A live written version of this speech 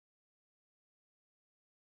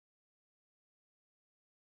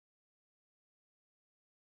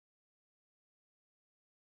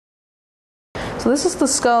So this is the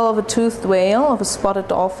skull of a toothed whale, of a spotted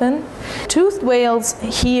dolphin. Toothed whales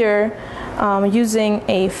hear using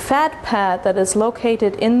a fat pad that is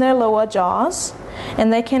located in their lower jaws,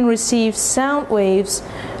 and they can receive sound waves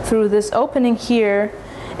through this opening here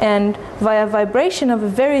and via vibration of a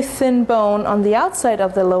very thin bone on the outside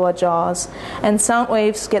of the lower jaws, and sound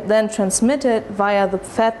waves get then transmitted via the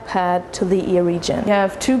fat pad to the ear region. You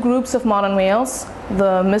have two groups of modern whales,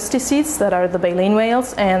 the mysticetes, that are the baleen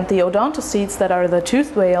whales, and the odontocetes, that are the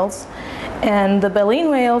toothed whales. And the baleen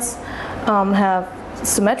whales have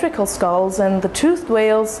symmetrical skulls, and the toothed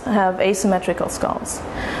whales have asymmetrical skulls.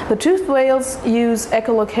 The toothed whales use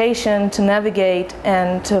echolocation to navigate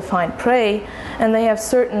and to find prey, and they have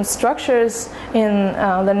certain structures in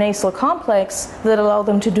the nasal complex that allow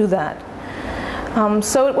them to do that.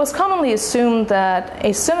 So it was commonly assumed that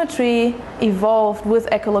asymmetry evolved with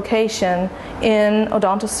echolocation in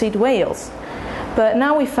odontocete whales. But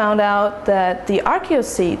now we found out that the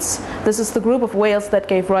archaeocetes, this is the group of whales that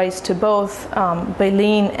gave rise to both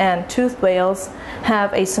baleen and toothed whales,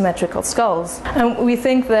 have asymmetrical skulls. And we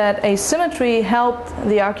think that asymmetry helped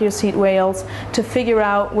the archaeocete whales to figure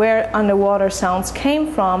out where underwater sounds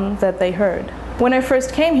came from that they heard. When I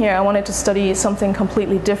first came here, I wanted to study something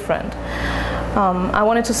completely different. I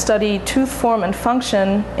wanted to study tooth form and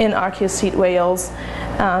function in archaeocete whales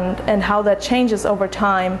and how that changes over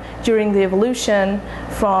time during the evolution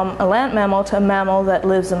from a land mammal to a mammal that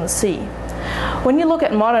lives in the sea. When you look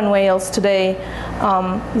at modern whales today,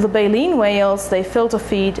 the baleen whales, they filter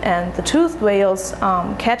feed, and the toothed whales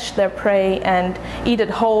catch their prey and eat it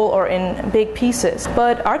whole or in big pieces.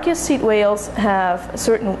 But archaeocete whales have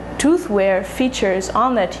certain tooth wear features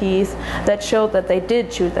on their teeth that showed that they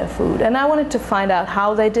did chew their food. And I wanted to find out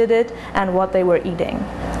how they did it and what they were eating.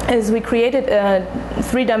 We created a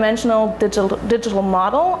three-dimensional digital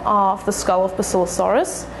model of the skull of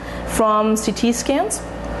Basilosaurus from CT scans.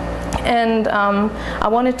 And I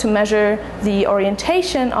wanted to measure the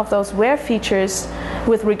orientation of those wear features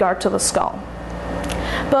with regard to the skull.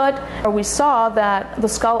 But we saw that the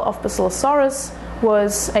skull of Basilosaurus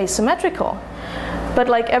was asymmetrical. But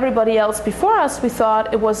like everybody else before us, we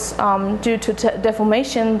thought it was due to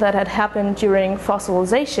deformation that had happened during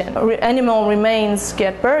fossilization. Animal remains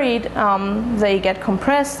get buried, they get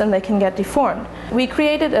compressed, and they can get deformed. We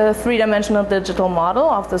created a three-dimensional digital model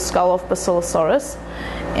of the skull of Basilosaurus,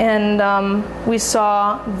 and we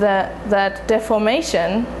saw that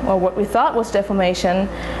deformation, or what we thought was deformation,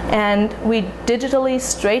 and we digitally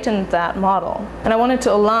straightened that model. And I wanted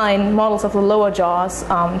to align models of the lower jaws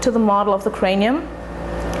to the model of the cranium.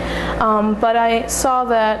 But I saw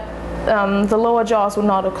that the lower jaws would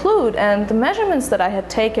not occlude, and the measurements that I had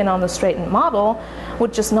taken on the straightened model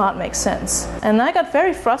would just not make sense. And I got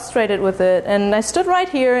very frustrated with it, and I stood right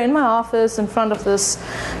here in my office in front of this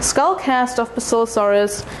skull cast of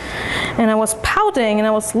Basilosaurus, and I was pouting, and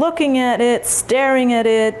I was looking at it, staring at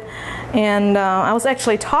it, and I was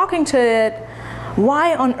actually talking to it.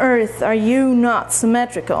 Why on earth are you not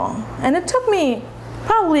symmetrical? And it took me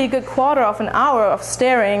probably a good quarter of an hour of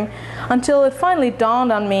staring until it finally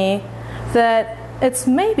dawned on me that it's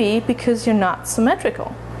maybe because you're not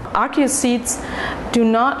symmetrical. Archaeocetes do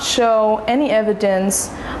not show any evidence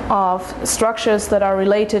of structures that are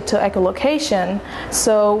related to echolocation,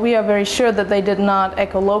 so we are very sure that they did not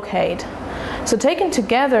echolocate. So taken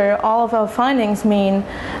together, all of our findings mean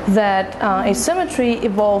that asymmetry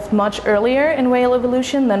evolved much earlier in whale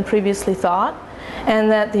evolution than previously thought,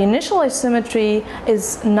 and that the initial asymmetry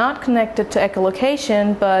is not connected to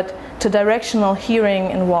echolocation but to directional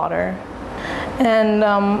hearing in water. And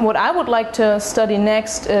what I would like to study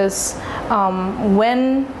next is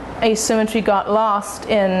when asymmetry got lost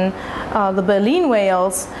in the baleen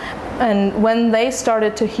whales and when they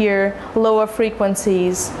started to hear lower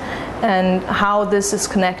frequencies and how this is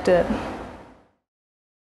connected.